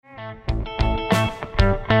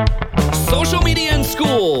Social media in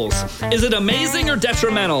schools. Is it amazing or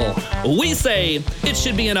detrimental? We say it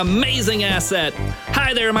should be an amazing asset.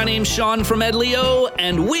 Hi there, my name's Sean from Edlio,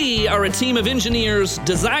 and we are a team of engineers,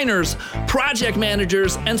 designers, project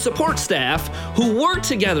managers, and support staff who work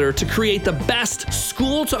together to create the best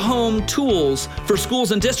school-to-home tools for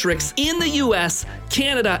schools and districts in the U.S.,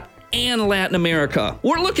 Canada, and Latin America.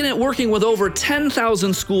 We're looking at working with over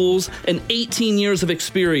 10,000 schools and 18 years of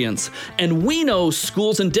experience, and we know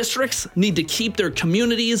schools and districts need to keep their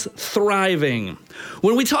communities thriving.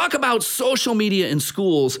 When we talk about social media in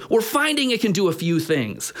schools, we're finding it can do a few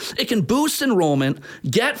things. It can boost enrollment,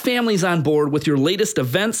 get families on board with your latest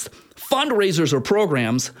events, fundraisers or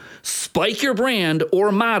programs, spike your brand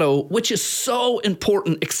or motto, which is so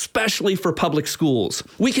important, especially for public schools.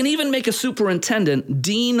 We can even make a superintendent,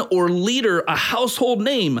 dean, or leader a household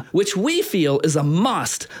name, which we feel is a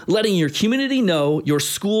must, letting your community know your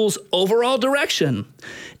school's overall direction.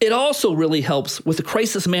 It also really helps with the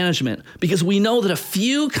crisis management because we know that a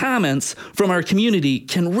few comments from our community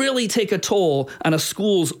can really take a toll on a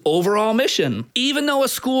school's overall mission. Even though a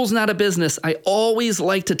school's not a business, I always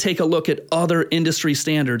like to take a look at other industry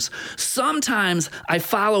standards. Sometimes I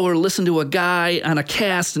follow or listen to a guy on a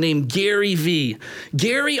cast named Gary Vee.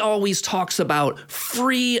 Gary always talks about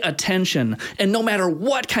free attention, and no matter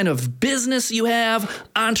what kind of business you have,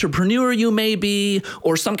 entrepreneur you may be,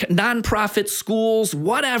 or some nonprofit schools,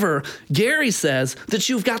 whatever, Gary says that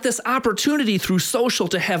you've got this opportunity through social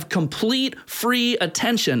to have complete free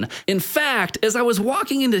attention. In fact, as I was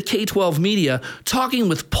walking into K-12 media, talking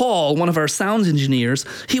with Paul, one of our sound engineers,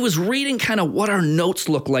 he was reading kind of what our notes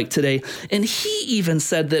look like today, and he even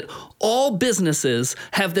said that all businesses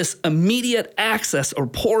have this immediate access or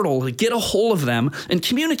portal to get a hold of them and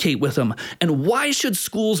communicate with them. And why should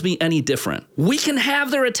schools be any different? We can have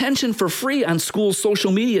their attention for free on schools'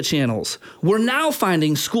 social media channels. We're now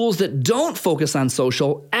finding schools that don't focus on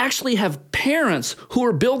social actually have parents who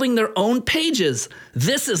are building their own pages.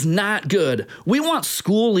 This is not good. We want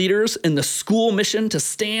school leaders in the school mission to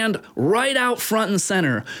stand right out front and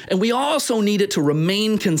center, and we also need it to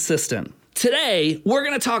remain consistent. Today, we're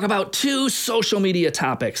going to talk about two social media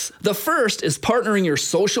topics. The first is partnering your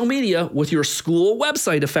social media with your school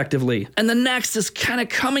website effectively. And the next is kind of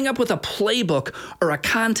coming up with a playbook or a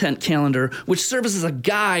content calendar which serves as a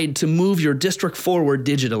guide to move your district forward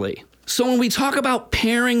digitally. So when we talk about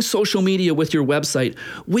pairing social media with your website,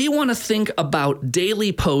 we want to think about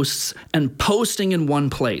daily posts and posting in one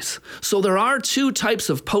place. So there are two types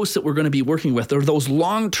of posts that we're going to be working with. There are those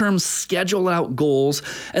long-term scheduled out goals,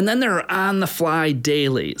 and then there are on-the-fly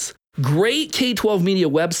dailies. Great K-12 media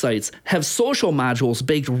websites have social modules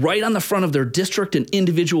baked right on the front of their district and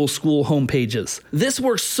individual school homepages. This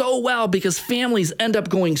works so well because families end up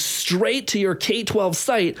going straight to your K-12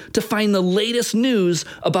 site to find the latest news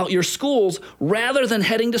about your schools rather than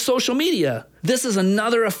heading to social media. This is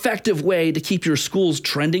another effective way to keep your schools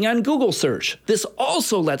trending on Google search. This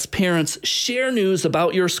also lets parents share news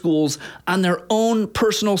about your schools on their own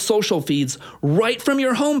personal social feeds right from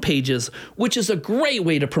your home pages, which is a great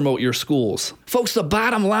way to promote your schools. Folks, the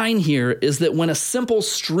bottom line here is that when a simple,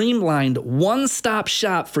 streamlined, one-stop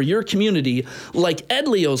shop for your community, like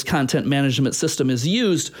Edlio's content management system is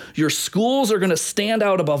used, your schools are going to stand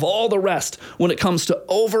out above all the rest when it comes to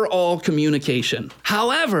overall communication.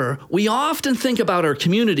 However, we often think about our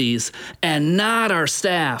communities and not our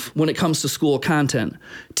staff when it comes to school content.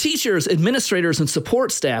 Teachers, administrators, and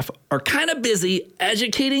support staff are kind of busy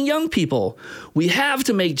educating young people. We have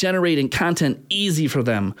to make generating content easy for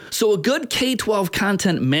them. So a good K-12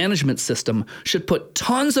 content management system should put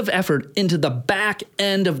tons of effort into the back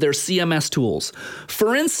end of their CMS tools.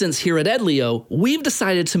 For instance, here at Edlio, we've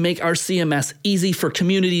decided to make our CMS easy for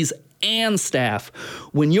communities and staff.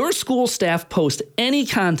 When your school staff post any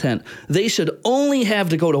content, they should only have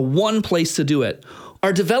to go to one place to do it.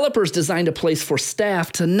 Our developers designed a place for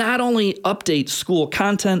staff to not only update school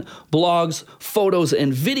content, blogs, photos,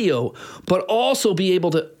 and video, but also be able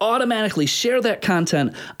to automatically share that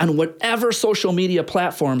content on whatever social media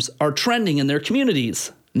platforms are trending in their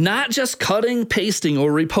communities. Not just cutting, pasting, or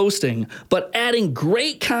reposting, but adding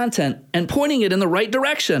great content and pointing it in the right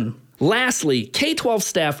direction. Lastly, K-12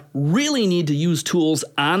 staff really need to use tools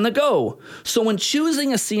on the go. So when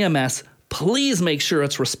choosing a CMS, please make sure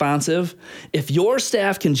it's responsive. If your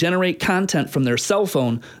staff can generate content from their cell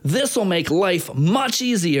phone, this will make life much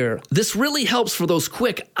easier. This really helps for those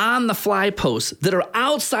quick on-the-fly posts that are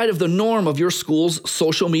outside of the norm of your school's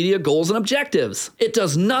social media goals and objectives. It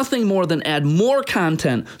does nothing more than add more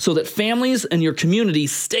content so that families and your community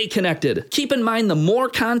stay connected. Keep in mind, the more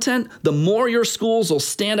content, the more your schools will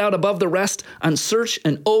stand out above the rest on search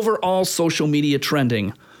and overall social media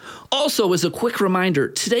trending. Also, as a quick reminder,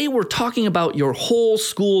 today we're talking about your whole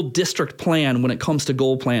school district plan when it comes to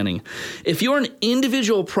goal planning. If you're an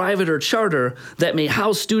individual private or charter that may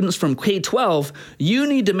house students from K-12, you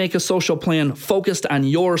need to make a social plan focused on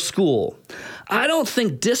your school. I don't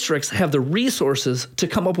think districts have the resources to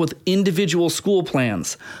come up with individual school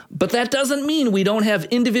plans, but that doesn't mean we don't have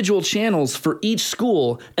individual channels for each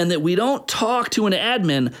school and that we don't talk to an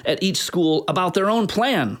admin at each school about their own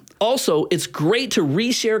plan. Also, it's great to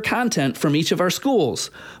reshare content from each of our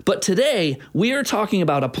schools, but today we are talking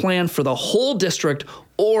about a plan for the whole district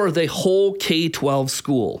or the whole K-12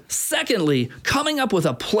 school. Secondly, coming up with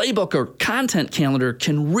a playbook or content calendar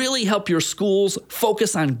can really help your schools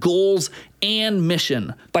focus on goals and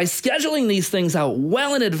mission. By scheduling these things out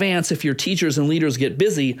well in advance, if your teachers and leaders get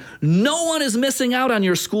busy, no one is missing out on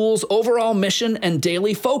your school's overall mission and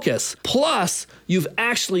daily focus. Plus, you've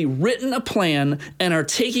actually written a plan and are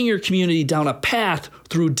taking your community down a path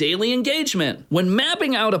through daily engagement. When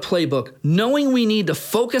mapping out a playbook, knowing we need to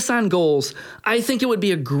focus on goals, I think it would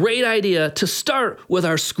be a great idea to start with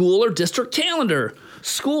our school or district calendar.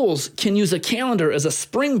 Schools can use a calendar as a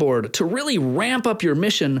springboard to really ramp up your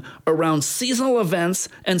mission around seasonal events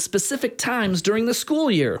and specific times during the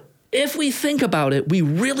school year. If we think about it, we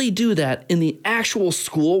really do that in the actual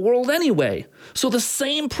school world anyway. So the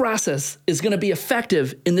same process is going to be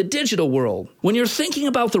effective in the digital world. When you're thinking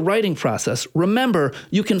about the writing process, remember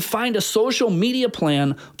you can find a social media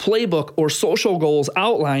plan, playbook, or social goals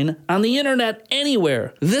outline on the internet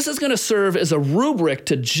anywhere. This is going to serve as a rubric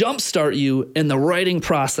to jumpstart you in the writing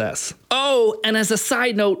process. Oh, and as a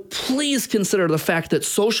side note, please consider the fact that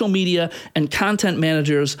social media and content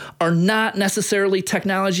managers are not necessarily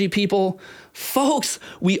technology people. Folks,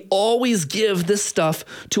 we always give this stuff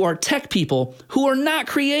to our tech people who are not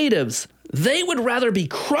creatives. They would rather be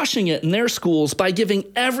crushing it in their schools by giving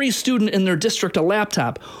every student in their district a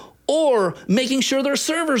laptop or making sure their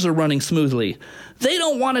servers are running smoothly. They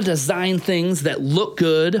don't want to design things that look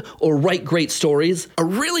good or write great stories. A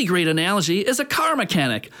really great analogy is a car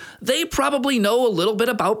mechanic. They probably know a little bit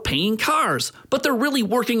about painting cars, but they're really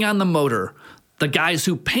working on the motor. The guys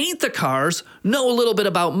who paint the cars know a little bit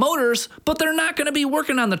about motors, but they're not going to be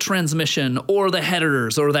working on the transmission or the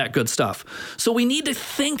headers or that good stuff. So we need to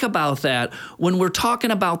think about that when we're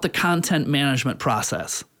talking about the content management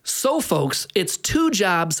process. So folks, it's two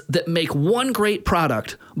jobs that make one great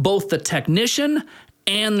product, both the technician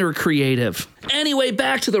and their creative. Anyway,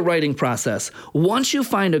 back to the writing process. Once you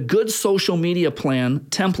find a good social media plan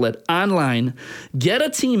template online, get a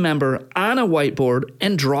team member on a whiteboard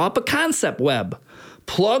and draw up a concept web.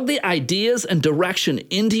 Plug the ideas and direction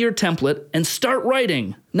into your template and start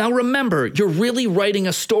writing. Now remember, you're really writing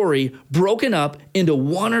a story broken up into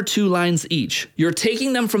 1 or 2 lines each. You're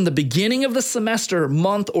taking them from the beginning of the semester,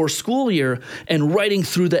 month, or school year and writing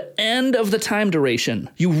through the end of the time duration.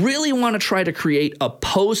 You really want to try to create a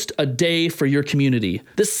post a day for your community.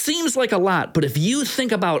 This seems like a lot, but if you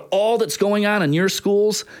think about all that's going on in your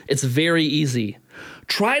schools, it's very easy.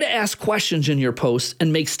 Try to ask questions in your posts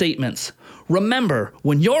and make statements. Remember,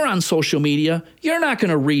 when you're on social media, you're not going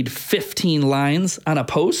to read 15 lines on a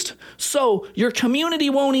post, so your community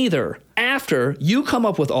won't either. After you come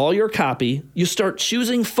up with all your copy, you start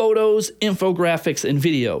choosing photos, infographics, and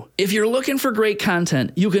video. If you're looking for great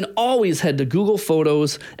content, you can always head to Google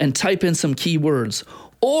Photos and type in some keywords.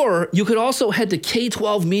 Or you could also head to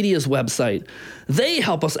K-12 Media's website. They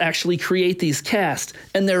help us actually create these casts,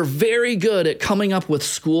 and they're very good at coming up with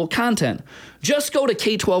school content. Just go to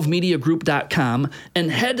k12mediagroup.com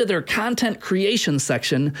and head to their content creation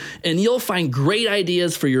section, and you'll find great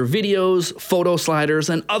ideas for your videos, photo sliders,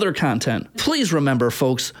 and other content. Please remember,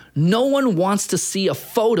 folks, no one wants to see a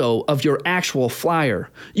photo of your actual flyer.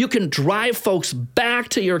 You can drive folks back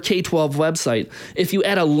to your K-12 website if you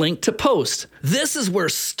add a link to post. This is where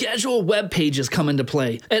scheduled web pages come into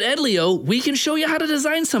play. At Edlio, we can show you how to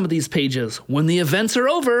design some of these pages. When the events are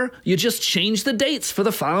over, you just change the dates for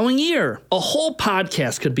the following year. A whole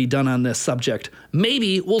podcast could be done on this subject.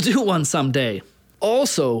 Maybe we'll do one someday.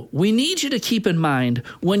 Also, we need you to keep in mind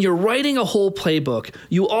when you're writing a whole playbook,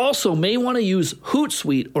 you also may want to use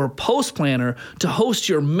Hootsuite or Post Planner to host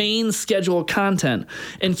your main scheduled content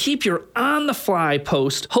and keep your on-the-fly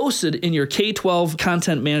post hosted in your K-12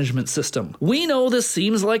 content management system. We know this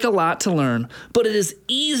seems like a lot to learn, but it is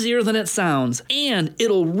easier than it sounds, and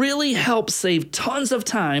it'll really help save tons of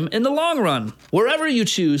time in the long run. Wherever you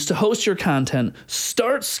choose to host your content,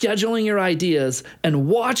 start scheduling your ideas and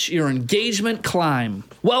watch your engagement climb. time.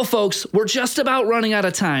 Well, folks, we're just about running out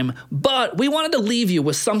of time, but we wanted to leave you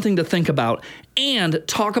with something to think about and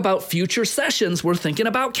talk about future sessions we're thinking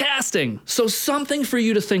about casting. So something for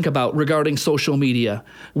you to think about regarding social media.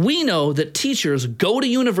 We know that teachers go to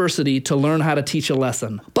university to learn how to teach a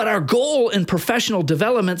lesson, but our goal in professional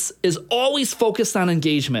developments is always focused on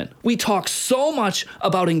engagement. We talk so much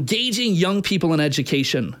about engaging young people in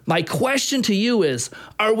education. My question to you is,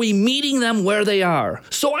 are we meeting them where they are?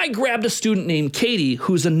 So I grabbed a student named Katie,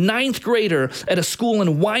 who's a 9th grader at a school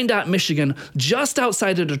in Wyandotte, Michigan, just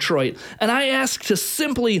outside of Detroit, and I asked to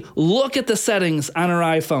simply look at the settings on her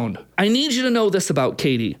iPhone. I need you to know this about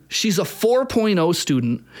Katie. She's a 4.0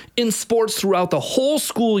 student in sports throughout the whole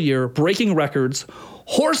school year, breaking records,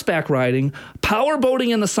 horseback riding, power boating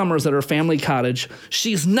in the summers at her family cottage.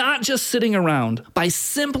 She's not just sitting around. By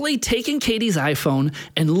simply taking Katie's iPhone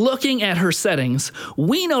and looking at her settings,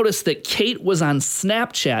 we noticed that Kate was on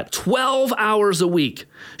Snapchat 12 hours a week.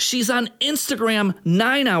 She's on Instagram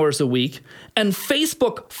 9 hours a week, and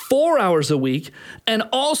Facebook 4 hours a week, and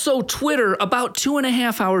also Twitter about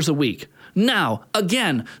 2.5 hours a week. Now,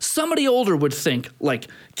 again, somebody older would think, like,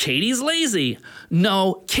 Katie's lazy.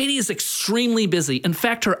 No, Katie is extremely busy. In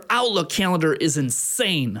fact, her Outlook calendar is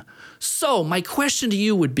insane. So my question to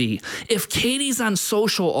you would be, if Katie's on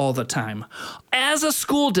social all the time, as a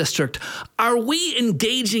school district, are we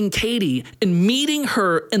engaging Katie in meeting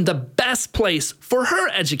her in the best place for her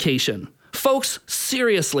education? Folks,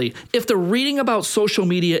 seriously, if they're reading about social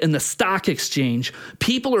media in the stock exchange,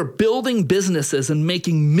 people are building businesses and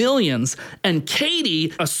making millions, and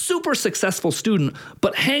Katie, a super successful student,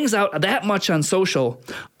 but hangs out that much on social,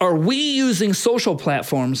 are we using social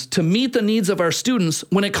platforms to meet the needs of our students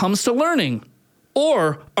when it comes to learning?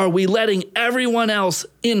 Or are we letting everyone else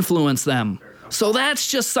influence them? So that's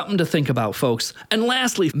just something to think about, folks. And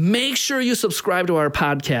lastly, make sure you subscribe to our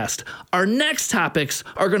podcast. Our next topics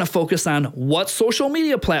are going to focus on what social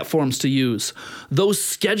media platforms to use, those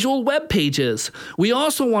scheduled web pages. We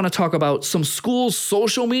also want to talk about some schools'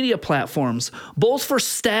 social media platforms, both for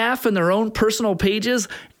staff and their own personal pages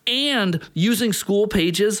and using school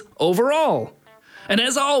pages overall. And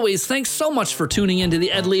as always, thanks so much for tuning into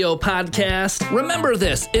the Ed Leo podcast. Remember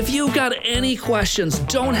this, if you've got any questions,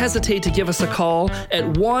 don't hesitate to give us a call at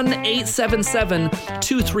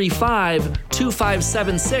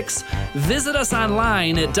 1-877-235-2576. Visit us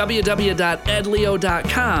online at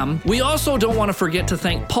www.edleo.com. We also don't want to forget to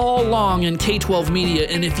thank Paul Long and K-12 Media.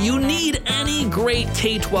 And if you need any great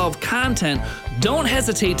K-12 content, don't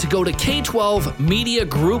hesitate to go to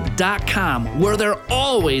K12mediagroup.com, where they're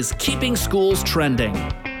always keeping schools trending.